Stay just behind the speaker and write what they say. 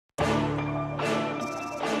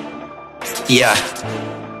Yeah.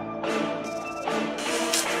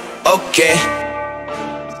 Okay.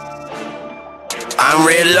 I'm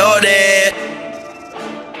reloaded.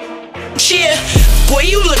 Yeah. Boy,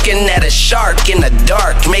 you looking at a shark in the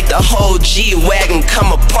dark. Make the whole G-Wagon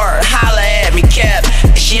come apart. Holla at me, Cap.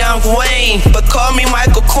 It's Young Wayne, but call me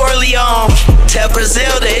Michael Corleone. Tell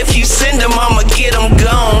Griselda if you send him, I'ma get him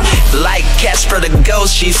gone. Like Casper the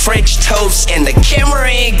Ghost, she French toast. And the camera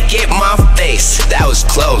ain't get my face. That was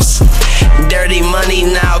close. Dirty money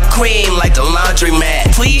now cream like the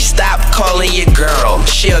laundromat. Please stop calling your girl,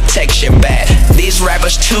 she'll text you back. These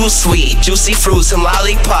rappers too sweet, juicy fruits and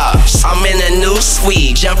lollipops. I'm in a new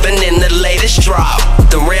suite, jumping in the latest drop.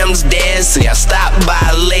 The rims dancing, I stopped by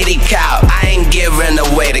a lady cop. I ain't giving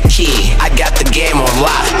away the key, I got the game on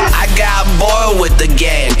lock. I got bored with the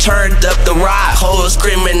game, turned up the rock. Hoes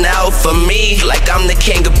screaming out for me like I'm the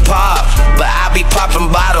king of pop. But I be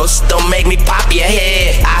popping bottles, don't make me pop your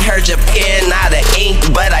head. I heard your pen out of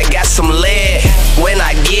ink, but I got some lead. When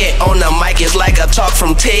I get on the mic, it's like a talk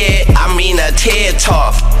from TED. I mean a TED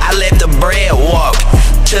talk. I let the bread walk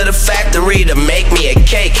to the factory to make me a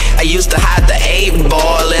cake. I used to hide the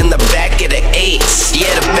 8-ball in the back of the 8s. Yeah,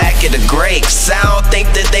 the back of the grapes. I don't think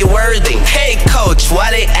that they worthy. Hey coach,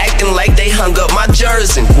 why they acting like they hung up my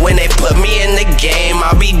jersey? When they put me in the game,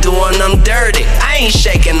 I be doing them dirty. I ain't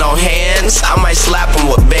shaking no hands, I might slap them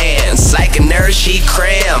with bands. Like a nurse, she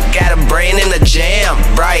cram, got a brain in the jam.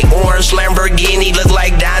 Bright orange Lamborghini, look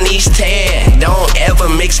like Donnie's tan. Don't ever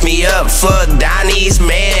mix me up for Donnie's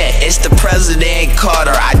man. It's the President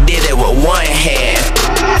Carter, I did it with one hand.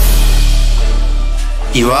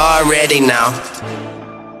 You already know.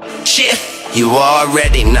 Shit, you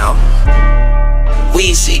already know.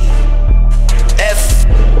 Weezy, F,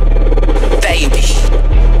 baby,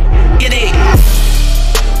 get it.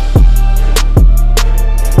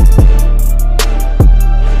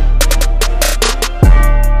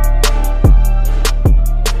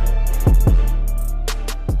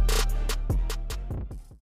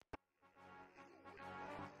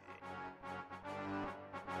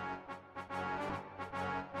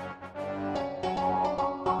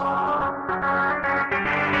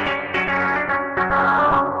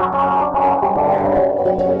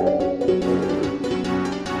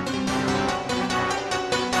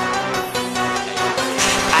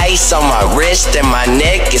 Ice on my wrist and my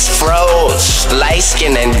neck is froze. Light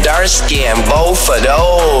skin and dark skin, both of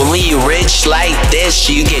those. When you rich like this,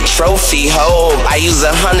 you get trophy hoe. I use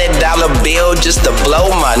 $100 bill just to blow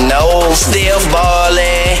my nose. Still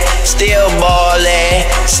ballin', still ballin',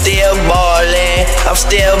 still ballin'. I'm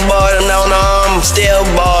still ballin' on them, still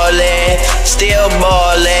ballin', still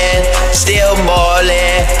ballin', still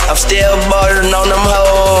ballin'. I'm still ballin' on them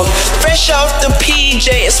hoes. Fresh off the PJ,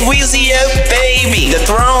 it's Weezy F, baby. The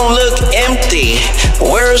throne look empty,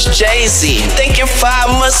 where's Jay-Z? Thinking 5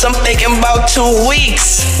 months, I'm thinking about 2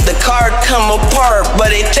 weeks. The car come apart,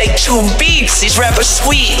 but it take 2 beats. These rappers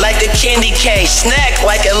sweet like a candy cane, snack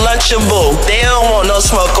like a Lunchable. They don't want no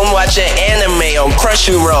smoke, I'm watching anime on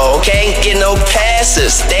Crunchyroll. Can't get no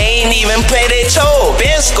passes, they ain't even pay their toll.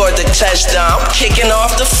 Ben scored the touchdown, I'm kicking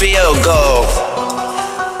off the field goal.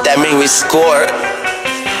 That mean we scored,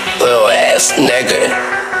 little ass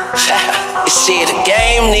nigga. You see, the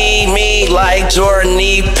game need me like Jordan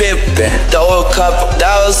need Pippen. Throw a couple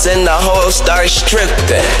dollars and the whole start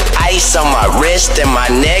stripping. Ice on my wrist and my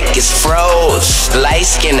neck is froze. Light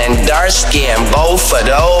skin and dark skin, both of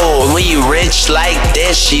those. When you rich like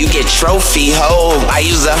this, you get trophy hoe. I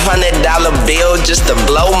use $100 bill just to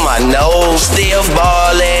blow my nose. Still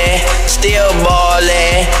ballin', still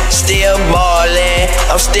ballin', still ballin'.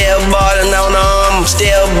 I'm still ballin' on them,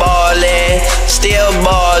 still ballin', still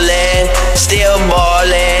ballin', still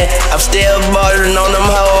ballin'.